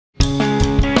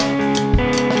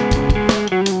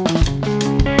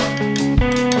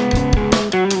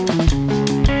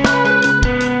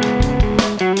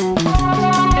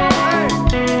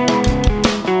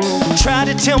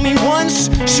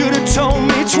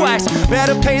twice.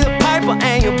 Better pay the piper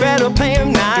and you better pay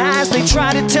him nice. They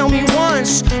tried to tell me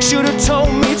once, should've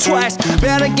told me twice.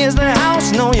 Bet against the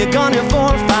house, no, you're gunning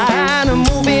for a fight. I'm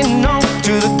moving on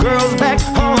to the girls back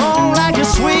home like a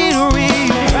sweet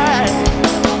rewrite.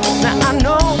 Now I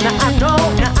know, now I know,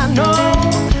 now I know.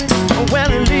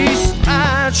 Well, at least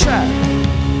I tried.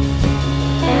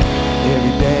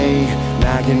 Every day,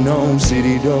 knocking on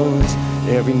city doors.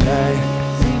 Every night,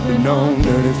 sleeping on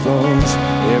dirty floors.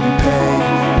 Every pay,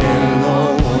 getting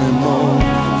low, wanting more.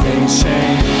 Things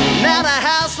change. Now the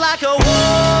house like a wall,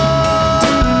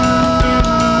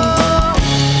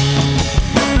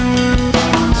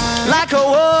 like a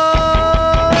wall.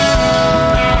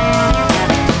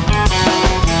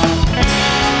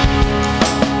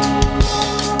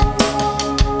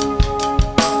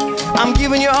 I'm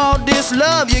giving you all this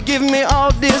love, you're giving me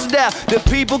all this doubt. The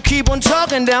people keep on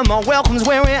talking down, my welcome's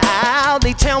wearing out.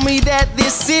 They tell me that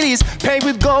this city's paved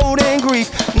with gold and grief.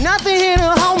 Nothing here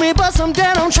to hold me but some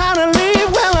debt I'm trying to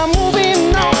leave. Well, I'm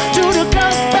moving on to the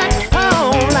girls back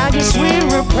home like a sweet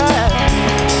reply.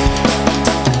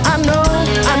 I know,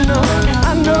 I know,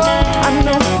 I know, I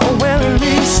know. Oh, well, at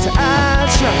least I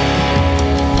try.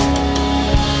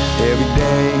 Every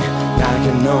day,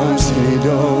 knocking on city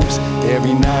doors.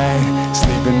 Every night,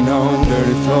 sleeping on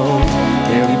dirty floors.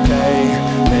 Every day,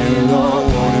 laying low,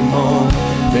 wanting more.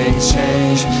 Things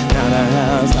change, now the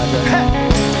house like a hey.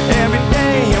 Every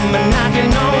day, I'm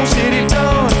knocking on city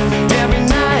doors. Every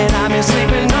night, I've been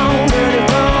sleeping on dirty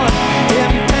floors.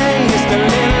 Every day, it's the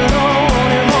laying low,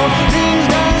 wanting more. Things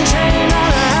don't change, now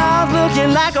the house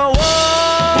looking like a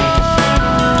wall,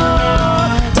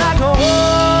 like a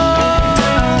wall,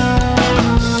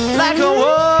 like a wall.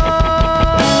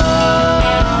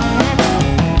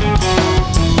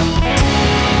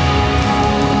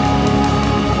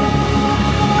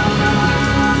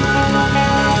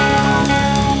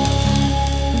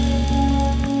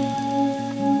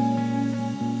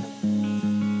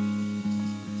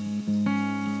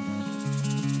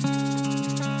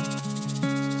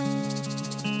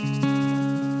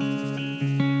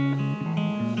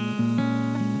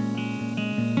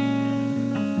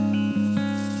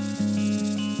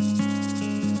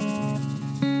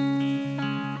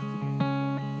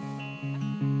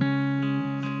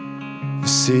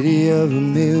 City of a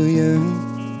million,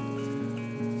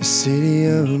 city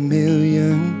of a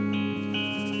million,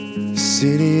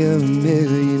 city of a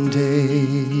million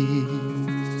days.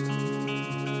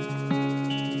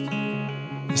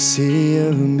 City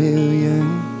of a million,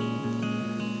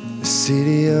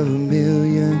 city of a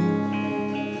million,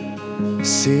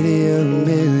 city of a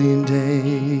million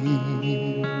days.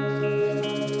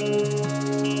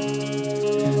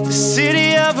 The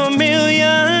city of a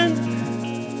million,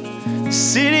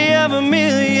 city of a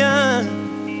million,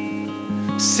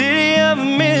 city of a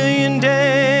million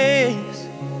days.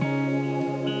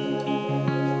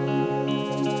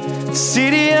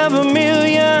 City of a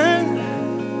million,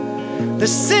 the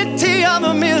city of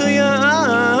a million.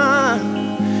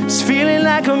 It's feeling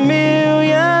like a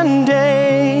million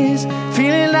days,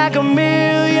 feeling like a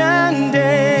million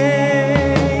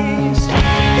days.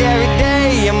 Every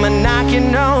day I'm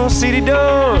knocking on city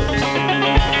doors.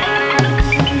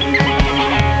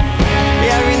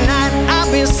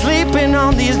 Been sleeping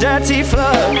on these dirty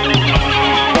floors.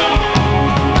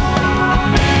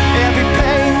 Every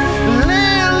pain,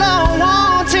 laying low,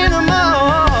 wanting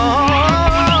more.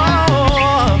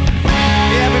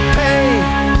 Every pain,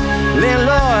 laying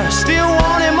low, still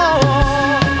wanting more.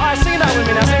 Alright, sing it out with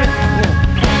me now, sing it.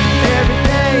 Every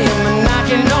day I'm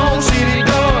knocking on city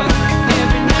doors.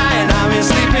 Every night I've been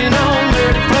sleeping on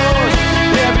dirty floors.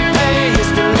 Every day is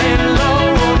still laying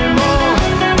low, wanting more.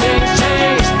 Things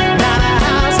change. Now the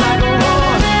house like a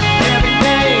wall. Every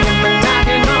day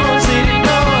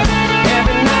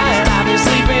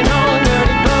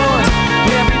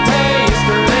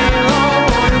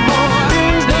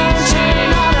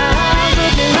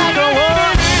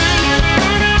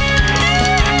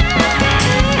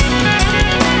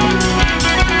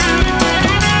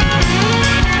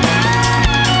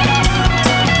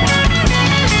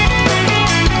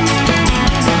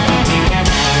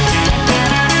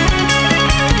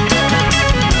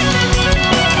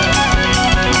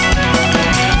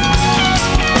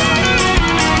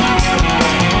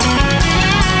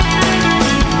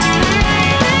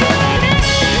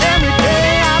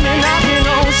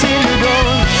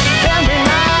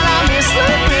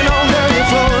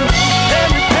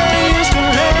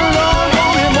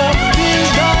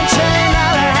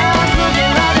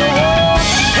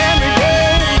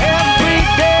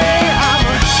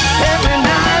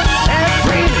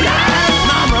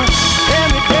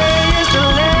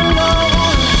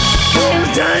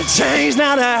changed,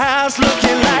 now the house looking